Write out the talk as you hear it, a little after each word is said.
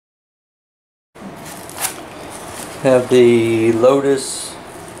Have the LOTOS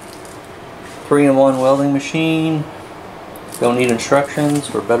 3-in-1 welding machine. Don't need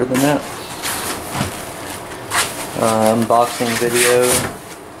instructions, we're better than that. Unboxing video.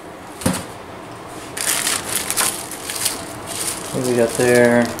 What do we got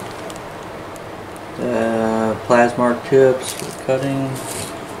there? Plasmark tips for cutting.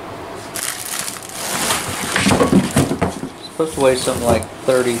 It's supposed to weigh something like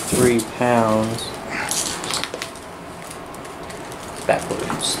 33 pounds.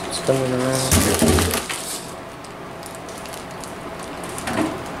 Backwards, spinning around.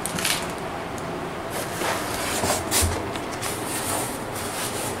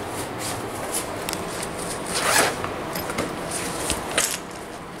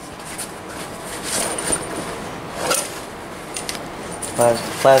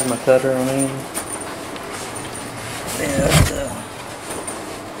 Plasma cutter, I mean. And the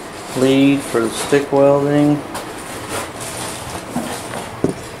lead for the stick welding.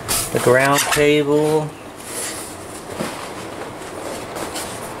 The ground cable.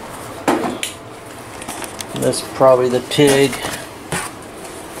 And this is probably the TIG.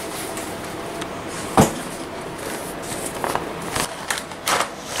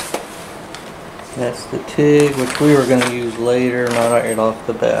 That's the TIG, which we were going to use later, not right off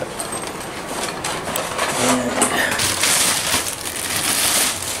the bat.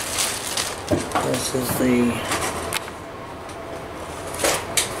 And this is the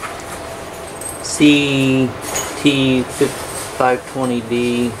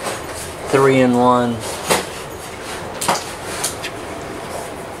CT520D 3-in-1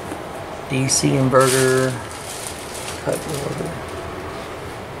 DC inverter cut welder.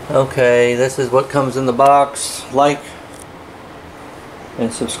 Okay, this is what comes in the box. Like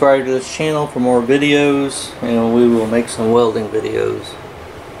and subscribe to this channel for more videos, and we will make some welding videos.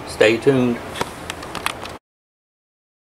 Stay tuned.